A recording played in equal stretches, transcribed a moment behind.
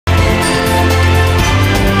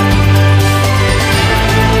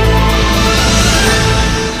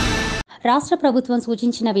రాష్ట్ర ప్రభుత్వం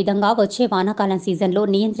సూచించిన విధంగా వచ్చే వానాకాలం సీజన్లో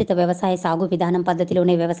నియంత్రిత వ్యవసాయ సాగు విధానం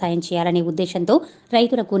పద్ధతిలోనే వ్యవసాయం చేయాలనే ఉద్దేశంతో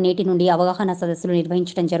రైతులకు నేటి నుండి అవగాహన సదస్సులు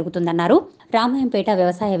నిర్వహించడం జరుగుతుందన్నారు రామాయంపేట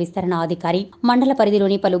వ్యవసాయ విస్తరణ అధికారి. మండల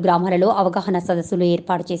పరిధిలోని పలు గ్రామాలలో అవగాహన సదస్సులు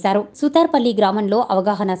ఏర్పాటు చేశారు. సుతార్పల్లి గ్రామంలో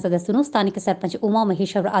అవగాహన సదస్సును స్థానిక సర్పంచ్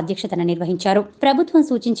ఉమామహేశ్వర్ అధ్యక్షతన నిర్వహించారు. ప్రభుత్వం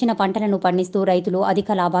సూచించిన పంటలను పండిస్తూ రైతులు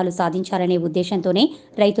అధిక లాభాలు సాధించాలనే ఉద్దేశంతోనే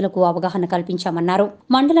రైతులకు అవగాహన కల్పించామన్నారు.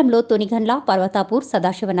 మండలంలో తొనిగండ్ల, పర్వతాపూర్,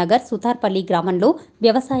 సదాశివనగర్, సుతార్పల్లి గ్రామంలో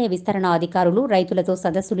వ్యవసాయ విస్తరణ అధికారులు రైతులతో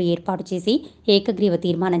సదస్సులు ఏర్పాటు చేసి ఏకగ్రీవ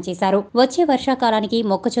తీర్మానం చేశారు. వచ్చే వర్షాకాలానికి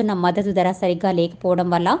మొక్కజొన్న మద్దతు ధర సరిగ్గా లేకపోవడం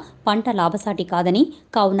వల్ల పంట లాభసాటి కాదని,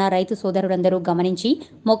 కావున రైతు సోదరులందరూ గమనించి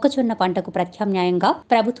మొక్కజొన్న పంటకు ప్రత్యామ్నాయంగా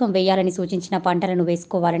ప్రభుత్వం వేయాలని సూచించిన పంటలను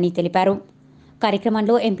వేసుకోవాలని తెలిపారు.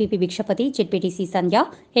 కార్యక్రమంలో ఎంపీపీ భిక్షపతి, జెడ్పీటీసీ సంధ్య,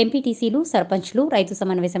 ఎంపీటీసీలు, సర్పంచ్లు, రైతు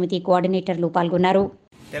సమన్వయ సమితి కోఆర్డినేటర్లు పాల్గొన్నారు.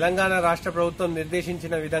 తెలంగాణ రాష్ట్ర ప్రభుత్వం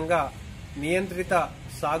నిర్దేశించిన విధంగా నియంత్రిత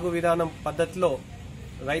సాగు విధానం పద్ధతిలో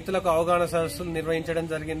రైతులకు అవగాహన సదస్సులు నిర్వహించడం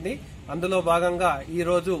జరిగింది. అందులో భాగంగా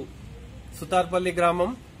ఈరోజు సుతార్పల్లి గ్రామం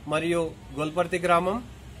మరియు గొల్పర్తి గ్రామం,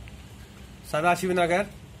 సదాశివనగర్,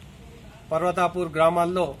 పర్వతాపూర్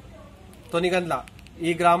గ్రామాల్లో, తొనిగండ్ల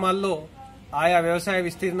ఈ గ్రామాల్లో ఆయా వ్యవసాయ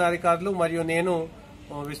విస్తీర్ణాధికారులు మరియు నేను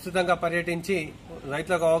విస్తృతంగా పర్యటించి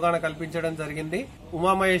రైతులకు అవగాహన కల్పించడం జరిగింది.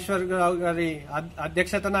 ఉమామహేశ్వర్ గారి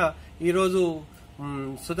అధ్యక్షతన ఈరోజు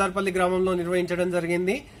సుతార్పల్లి గ్రామంలో నిర్వహించడం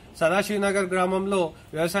జరిగింది. సదాశివనగర్ గ్రామంలో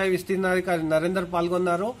వ్యవసాయ విస్తీర్ణాధికారి నరేందర్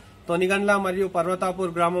పాల్గొన్నారు. తొనిగండ్ల మరియు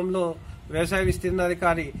పర్వతాపూర్ గ్రామంలో వ్యవసాయ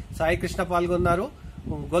విస్తీర్ణాధికారి సాయికృష్ణ పాల్గొన్నారు.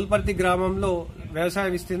 గోల్పర్తి గ్రామంలో వ్యవసాయ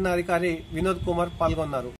విస్తీర్ణాధికారి వినోద్ కుమార్ పాల్గొన్నారు.